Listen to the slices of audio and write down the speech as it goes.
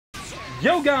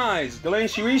Yo guys,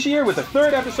 Shiraishi here with the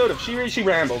third episode of Shiraishi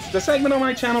Rambles, the segment on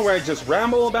my channel where I just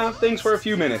ramble about things for a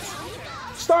few minutes.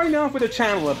 Starting off with a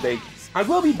channel update. I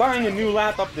will be buying a new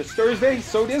laptop this Thursday,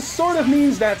 so this sort of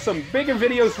means that some bigger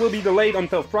videos will be delayed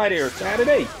until Friday or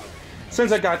Saturday,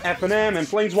 since I got F&M and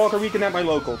Planeswalker Weekend at my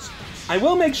locals. I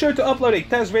will make sure to upload a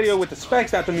test video with the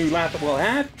specs that the new laptop will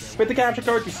have, with the capture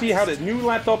card to see how the new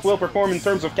laptop will perform in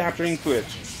terms of capturing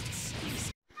footage.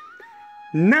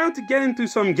 Now to get into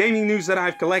some gaming news that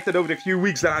I've collected over the few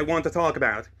weeks that I want to talk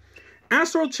about.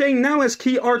 Astral Chain now has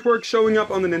key artwork showing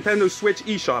up on the Nintendo Switch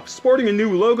eShop, sporting a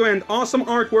new logo and awesome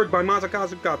artwork by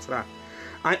Masakazu Katsura.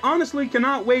 I honestly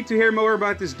cannot wait to hear more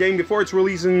about this game before its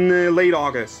release in late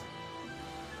August.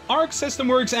 Arc System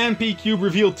Works and pQube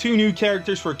revealed two new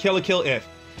characters for Kill la Kill If,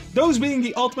 those being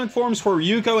the ultimate forms for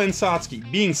Ryuko and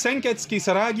Satsuki, being Senketsu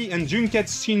Kisaragi and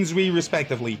Junketsu Shinzui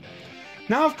respectively.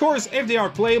 Now of course, if they are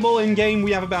playable in-game,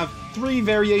 we have about 3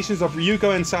 variations of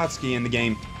Ryuko and Satsuki in the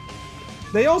game.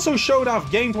 They also showed off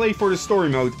gameplay for the story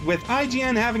mode, with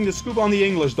IGN having the scoop on the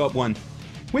English dub one,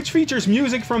 which features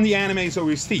music from the anime's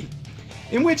OST,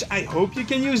 in which I hope you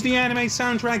can use the anime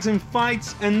soundtracks in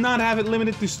fights and not have it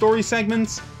limited to story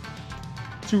segments.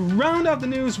 To round out the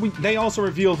news, they also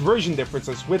revealed version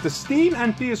differences, with the Steam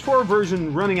and PS4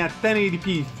 version running at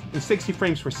 1080p and 60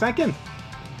 frames per second,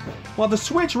 while the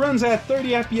Switch runs at 30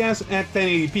 FPS at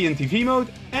 1080p in TV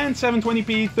mode and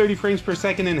 720p 30 frames per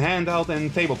second in handheld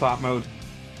and tabletop mode.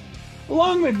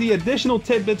 Along with the additional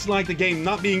tidbits like the game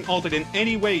not being altered in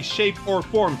any way, shape or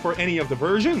form for any of the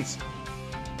versions,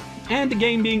 and the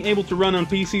game being able to run on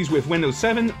PCs with Windows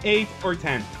 7, 8 or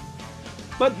 10.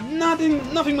 But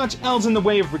nothing much else in the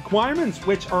way of requirements,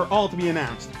 which are all to be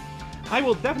announced. I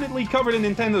will definitely cover the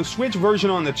Nintendo Switch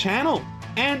version on the channel,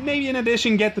 and maybe in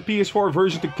addition get the PS4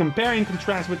 version to compare and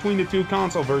contrast between the two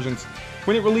console versions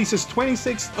when it releases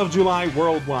 26th of July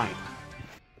worldwide.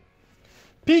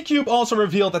 pQube also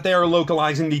revealed that they are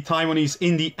localizing the Taiwanese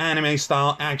indie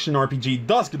anime-style action RPG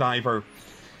Dusk Diver,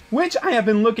 which I have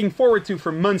been looking forward to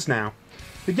for months now.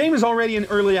 The game is already in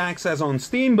early access on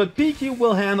Steam, but pQube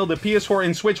will handle the PS4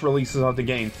 and Switch releases of the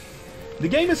game. The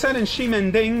game is set in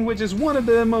Ximending, which is one of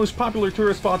the most popular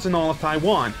tourist spots in all of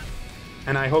Taiwan,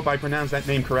 and I hope I pronounced that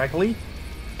name correctly,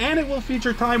 and it will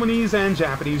feature Taiwanese and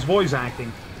Japanese voice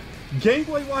acting.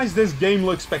 Gameplay-wise, this game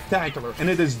looks spectacular, and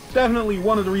it is definitely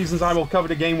one of the reasons I will cover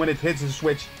the game when it hits the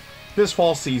Switch this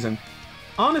fall season.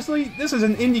 Honestly, this is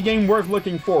an indie game worth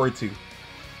looking forward to.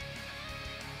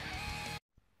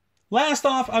 Last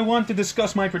off, I want to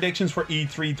discuss my predictions for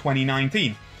E3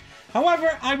 2019.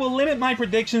 However, I will limit my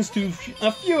predictions to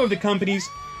a few of the companies,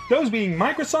 those being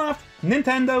Microsoft,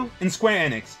 Nintendo, and Square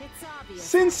Enix,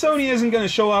 since Sony isn't going to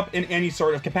show up in any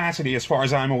sort of capacity as far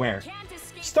as I'm aware.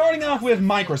 Starting off with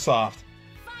Microsoft.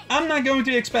 I'm not going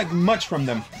to expect much from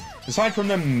them, aside from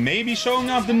them maybe showing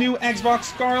off the new Xbox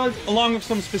Scarlet along with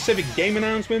some specific game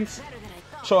announcements,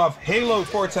 show off Halo,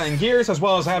 Forza and Gears, as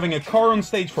well as having a car on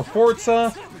stage for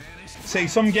Forza, say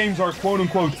some games are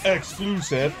quote-unquote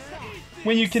exclusive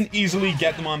when you can easily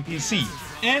get them on PC.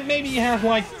 And maybe you have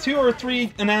like 2 or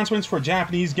 3 announcements for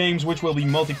Japanese games which will be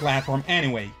multi-platform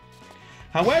anyway.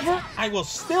 However, I will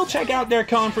still check out their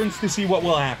conference to see what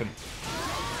will happen.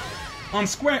 On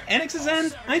Square Enix's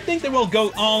end, I think they will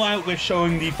go all out with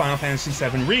showing the Final Fantasy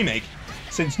VII Remake,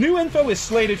 since new info is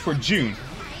slated for June,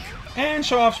 and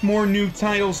show off more new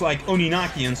titles like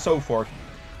Oninaki and so forth.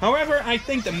 However, I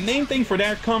think the main thing for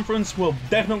their conference will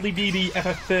definitely be the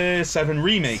FF7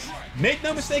 Remake. Make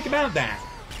no mistake about that.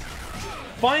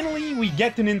 Finally, we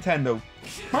get to Nintendo.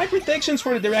 My predictions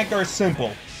for the Direct are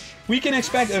simple. We can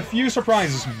expect a few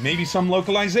surprises, maybe some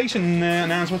localization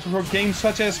announcements for games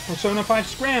such as Persona 5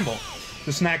 Scramble,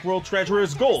 the Snack World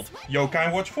Treasurer's Gold,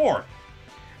 Yokai Watch 4,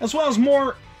 as well as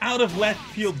more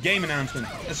out-of-left-field game announcements,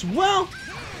 as well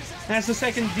as the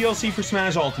second DLC for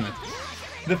Smash Ultimate.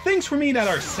 The things for me that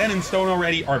are set in stone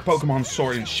already are Pokemon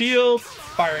Sword and Shield,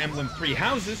 Fire Emblem 3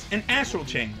 Houses, and Astral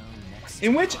Chain,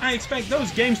 in which I expect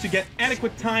those games to get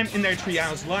adequate time in their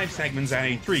Treehouse live segments at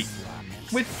E3,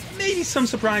 with maybe some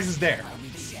surprises there.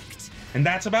 And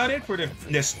that's about it for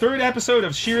this third episode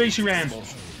of Shiraishi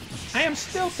Rambles. I am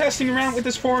still testing around with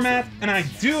this format, and I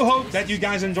do hope that you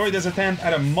guys enjoyed this attempt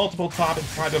at a multiple topic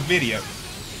type of video.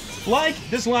 Like,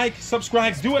 dislike,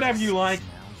 subscribe, do whatever you like.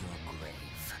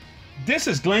 This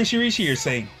is Shiraishi here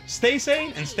saying, stay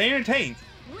sane and stay entertained.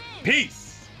 Peace!